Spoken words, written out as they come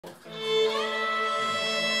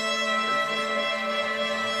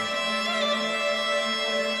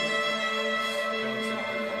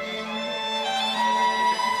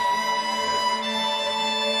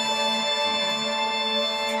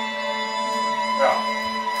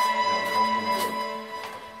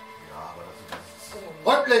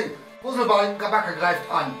Fusselbacke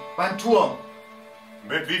greift an, beim Turm.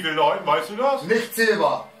 Mit wie vielen Leuten, weißt du das? Nicht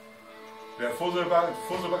Silber. Der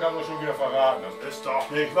Fusselbacke hat uns schon wieder verraten. Das ist doch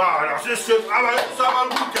nicht wahr. Das ist jetzt aber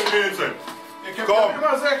gut gewesen. Ich hab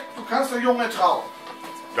immer gesagt, du kannst der Junge trauen.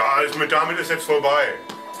 Ja, damit ist jetzt vorbei.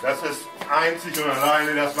 Das ist einzig und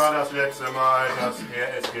alleine, das war das letzte Mal, dass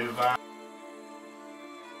er es gewann.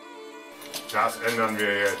 Das ändern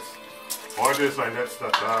wir jetzt. Heute ist sein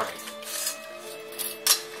letzter Tag.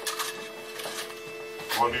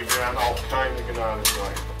 Und wir werden auch keine Gnade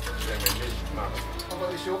zeigen. Das werden wir nicht machen.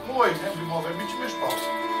 Aber ich sag mooi, neem die mal, wenn mich misspast.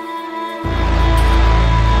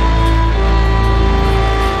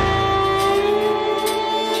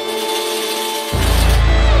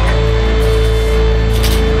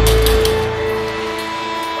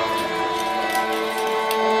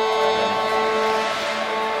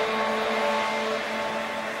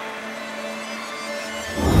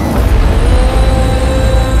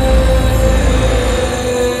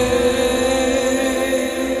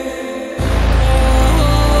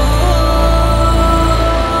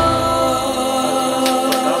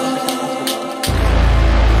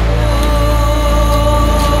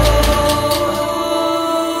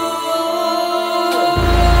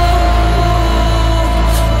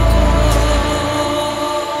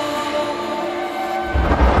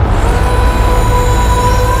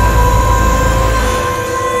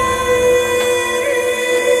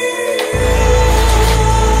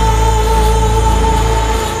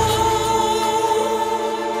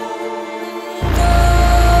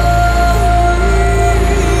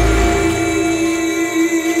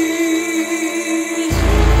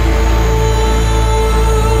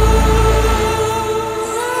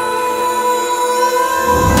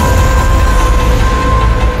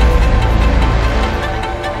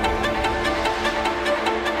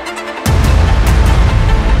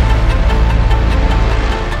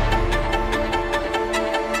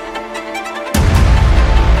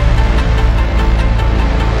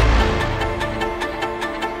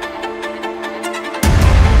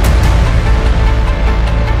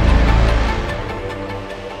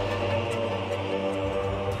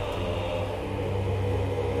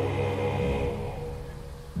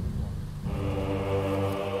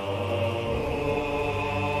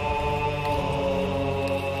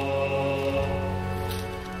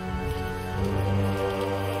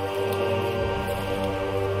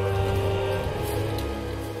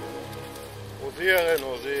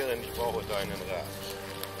 Ich brauche deinen Rat.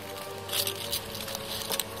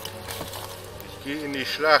 Ich gehe in die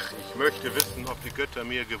Schlacht. Ich möchte wissen, ob die Götter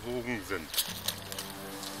mir gewogen sind.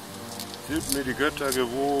 Sind mir die Götter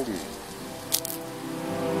gewogen?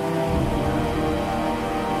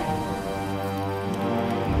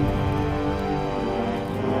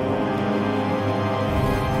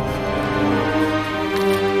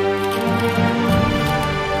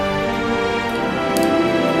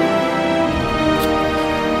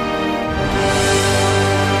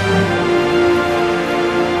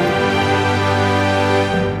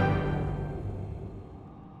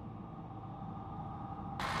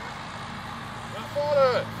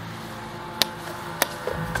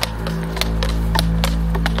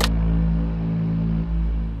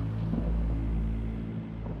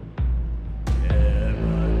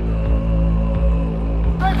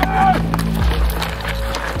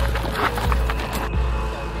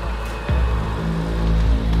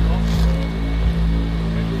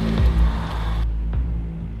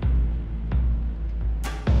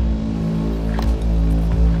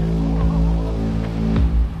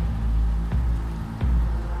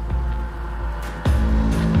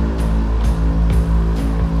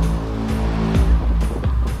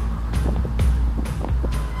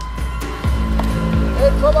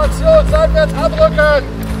 Information, seitwärts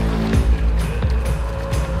andrücken!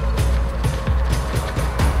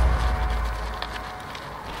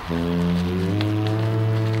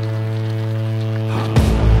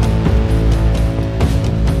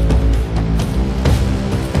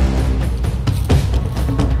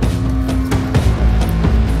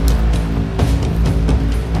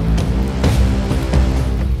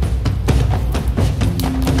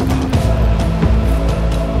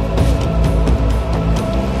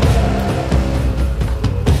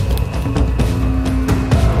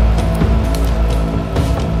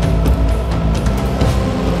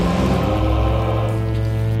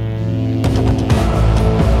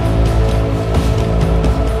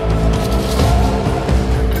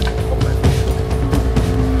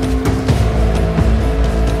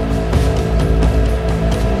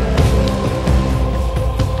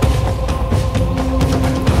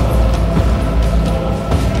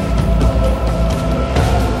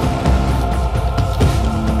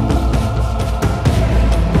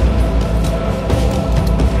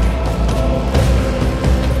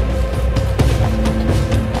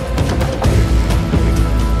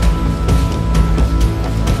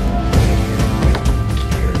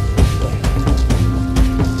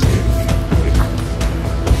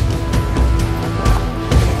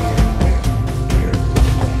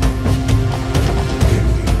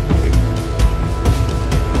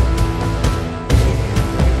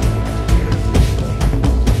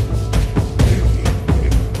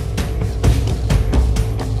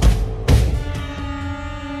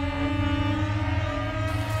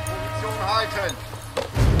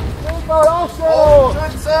 mal Aufschluss!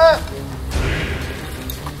 Schütze!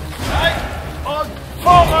 Und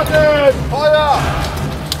vorwärts! Feuer!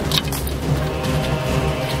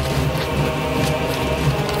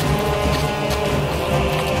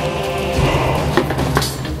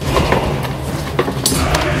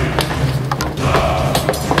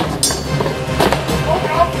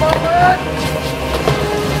 Aufmachen!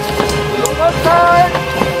 Lungenzeit!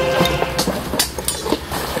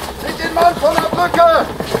 Nicht den Mann von der Brücke!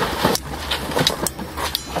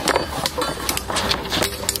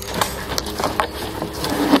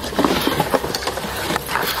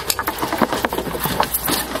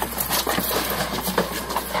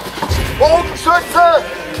 Bogenschütze!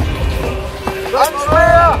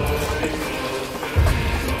 Landspeer!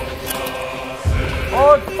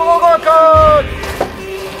 Und vorrücken!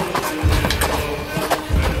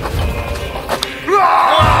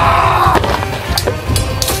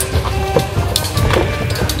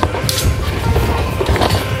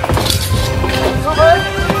 Zurück!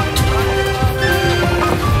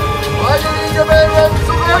 Beide Linie bilden!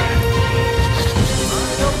 Zurück!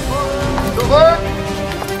 Zurück!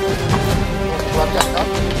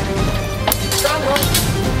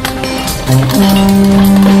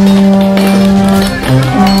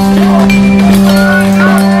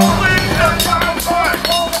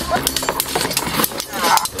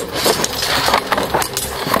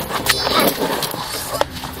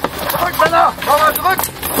 Zurück, Männer! Mauer zurück!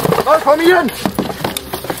 Neu formieren!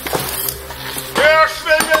 Wer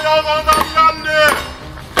schwindet aus unserem Lande?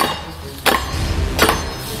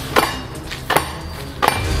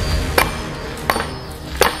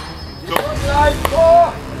 Gleich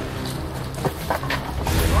vor!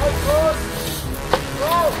 Los!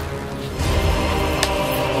 So!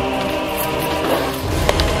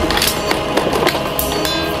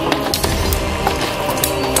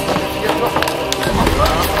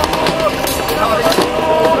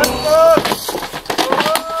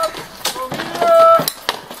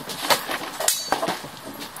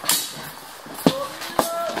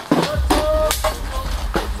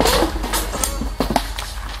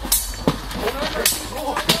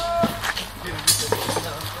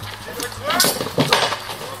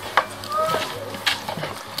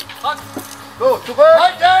 So, zurück!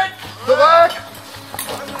 Halten! Zurück!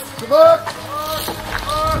 Zurück!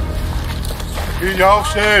 Linie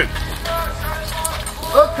aufstellen!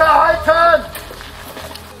 Rückkehr halten!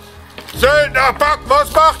 Söldnerpack,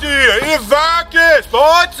 was macht ihr? Ihr wagt es, bei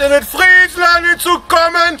uns in den Friesland zu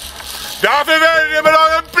kommen? Dafür werdet ihr mit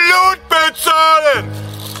eurem Blut bezahlen!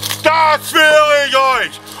 Das schwöre ich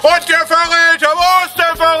euch! Und der Verräter, wo ist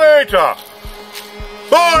der Verräter?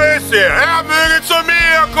 Wo ist er? Er möge zu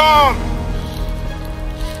mir kommen!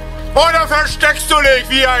 Oder versteckst du dich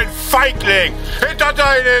wie ein Feigling hinter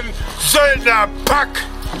deinen Söldnerpack,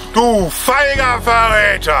 du feiger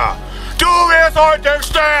Verräter! Du wirst heute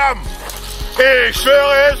sterben! Ich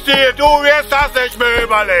schwöre es dir, du wirst das nicht mehr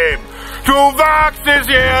überleben! Du wagst es,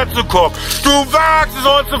 hierher zu kommen! Du wagst es,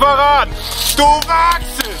 uns zu verraten! Du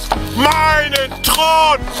wagst es, meinen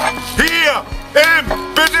Thron hier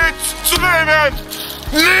im Besitz zu nehmen!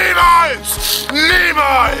 Niemals!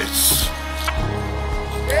 Niemals!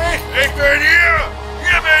 Ich bin hier!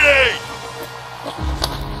 Hier bin ich!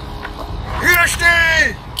 Hier stehe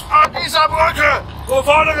ich! An dieser Brücke! Wo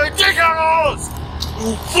fordere ich dich heraus!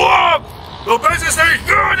 Du Wurm! Du bist es nicht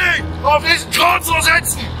würdig, auf diesen Thron zu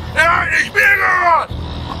sitzen! Der eigentlich mir gehört!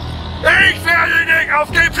 Ich werde dich auf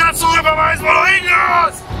den Platz zurückverweisen, wo du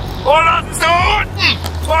hingehörst! Und das ist da unten!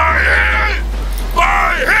 Bei Hill!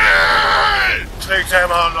 Bei Hill! Trägt er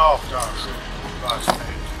immer noch da schön was fehlt.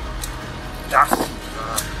 Das mit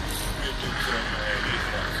dem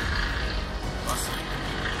was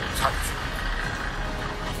tanzen.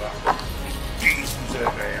 Diesen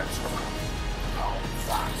Silber jetzt.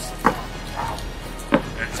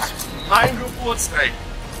 Mein Geburtsrecht,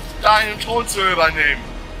 deinen Thron zu übernehmen.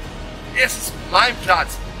 Es ist mein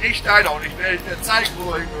Platz, nicht deiner, und ich werde dir zeigen,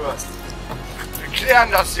 wo du hingehörst. Wir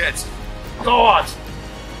klären das jetzt. Dort!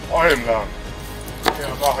 Holmgang. Wir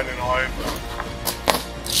machen den Holmgang.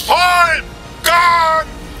 Holmgang!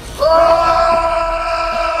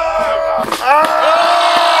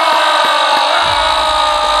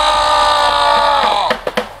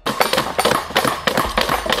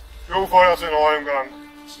 Du feuerst den Holmgang.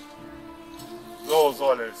 So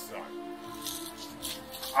soll es sein.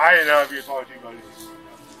 Einer wird heute überleben.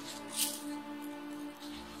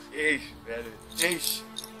 Ich werde dich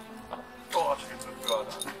dorthin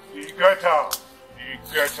befördern. Die Götter,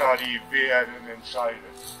 die werden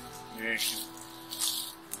entscheiden. Nicht.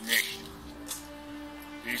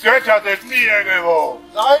 Die Götter sind mir gewohnt.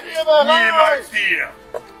 Seid ihr bereit? Niemals dir.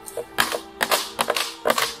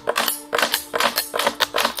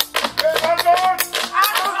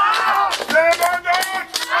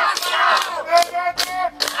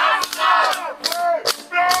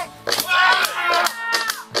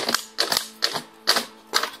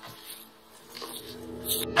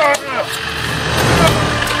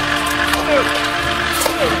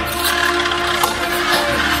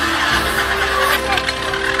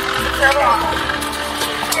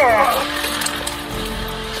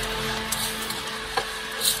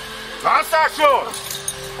 Was sagst du?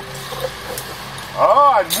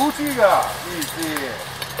 Ah, ein mutiger, wie ich sehe.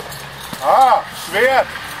 Ah, Schwert.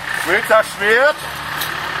 Willst du das Schwert?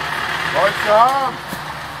 Wolltest du haben?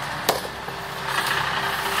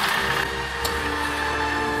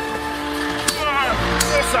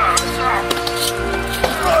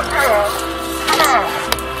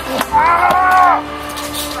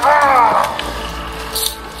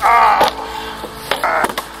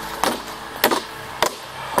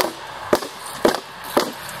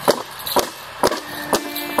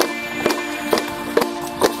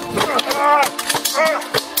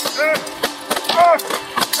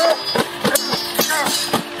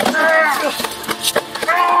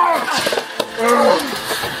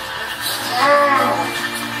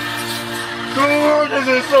 Das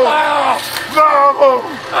ist so. Warum?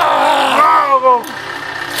 Warum?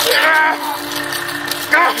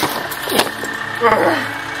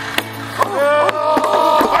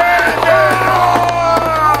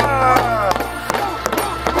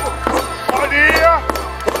 Und hier?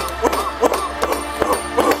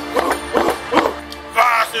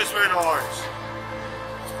 Was ist mit euch?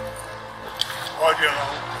 Wollt ihr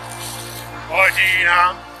rauchen? Wollt ihr ihn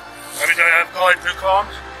haben, damit ihr euer Gold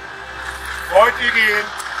bekommt? Wollt ihr gehen?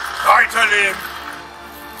 Weiterleben?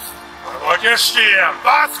 Oder wollt ihr sterben?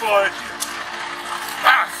 Was wollt ihr?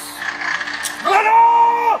 Was?